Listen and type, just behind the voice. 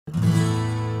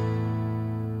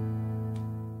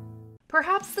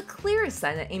Perhaps the clearest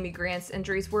sign that Amy Grant's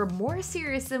injuries were more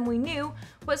serious than we knew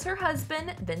was her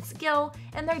husband, Vince Gill,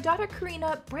 and their daughter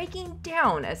Karina breaking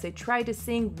down as they tried to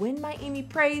sing When My Amy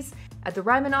Prays at the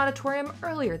Ryman Auditorium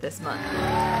earlier this month.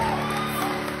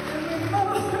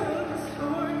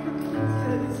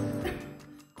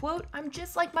 Quote, "I'm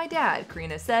just like my dad,"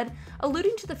 Karina said,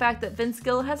 alluding to the fact that Vince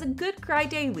Gill has a good cry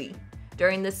daily.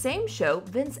 During the same show,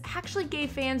 Vince actually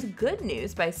gave fans good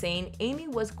news by saying Amy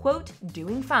was, quote,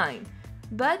 "doing fine."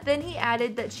 But then he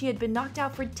added that she had been knocked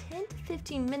out for 10 to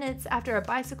 15 minutes after a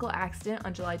bicycle accident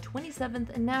on July 27th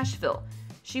in Nashville.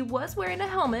 She was wearing a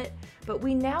helmet, but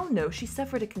we now know she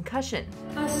suffered a concussion.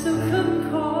 I still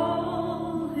couldn't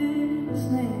call his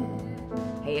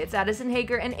name. Hey, it's Addison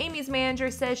Hager, and Amy's manager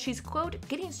says she's, quote,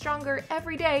 "getting stronger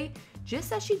every day,"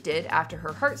 just as she did after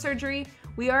her heart surgery.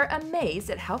 We are amazed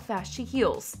at how fast she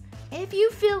heals. If you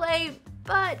feel a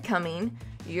but coming,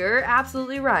 you're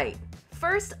absolutely right.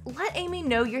 First, let Amy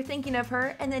know you're thinking of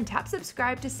her, and then tap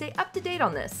subscribe to stay up to date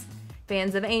on this.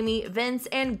 Fans of Amy, Vince,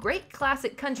 and great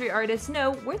classic country artists know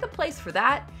we're the place for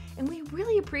that, and we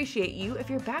really appreciate you if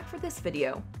you're back for this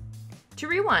video. To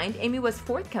rewind, Amy was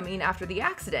forthcoming after the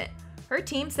accident. Her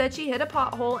team said she hit a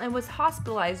pothole and was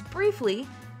hospitalized briefly.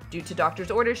 Due to doctor's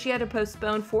orders, she had to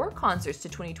postpone 4 concerts to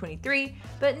 2023,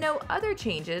 but no other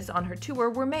changes on her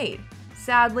tour were made.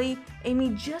 Sadly, Amy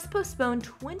just postponed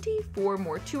 24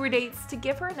 more tour dates to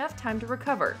give her enough time to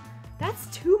recover. That's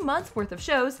 2 months worth of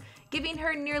shows, giving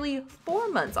her nearly 4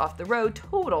 months off the road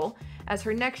total, as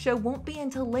her next show won't be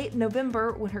until late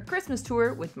November when her Christmas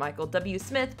tour with Michael W.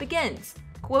 Smith begins.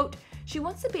 Quote, "She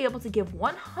wants to be able to give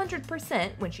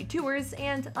 100% when she tours,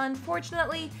 and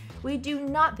unfortunately, we do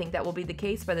not think that will be the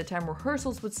case by the time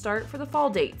rehearsals would start for the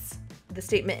fall dates." The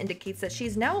statement indicates that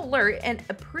she's now alert and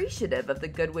appreciative of the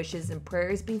good wishes and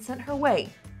prayers being sent her way.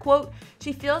 Quote,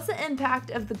 "She feels the impact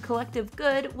of the collective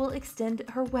good will extend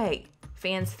her way."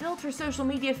 Fans filled her social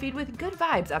media feed with good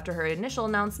vibes after her initial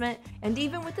announcement, and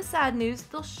even with the sad news,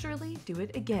 they'll surely do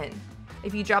it again.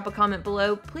 If you drop a comment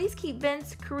below, please keep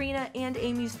Vince, Karina, and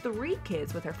Amy's 3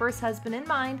 kids with her first husband in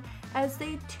mind, as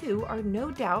they too are no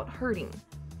doubt hurting.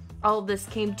 All of this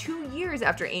came 2 years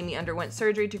after Amy underwent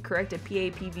surgery to correct a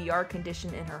PAPVR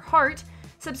condition in her heart.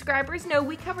 Subscribers know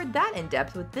we covered that in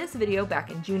depth with this video back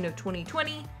in June of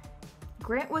 2020.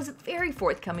 Grant was very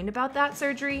forthcoming about that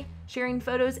surgery, sharing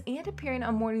photos and appearing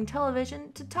on morning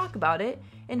television to talk about it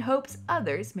in hopes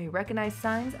others may recognize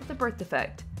signs of the birth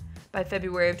defect. By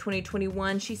February of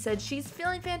 2021, she said she's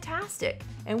feeling fantastic,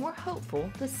 and we're hopeful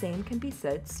the same can be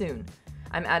said soon.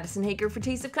 I'm Addison Hager for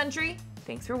Taste of Country.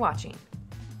 Thanks for watching.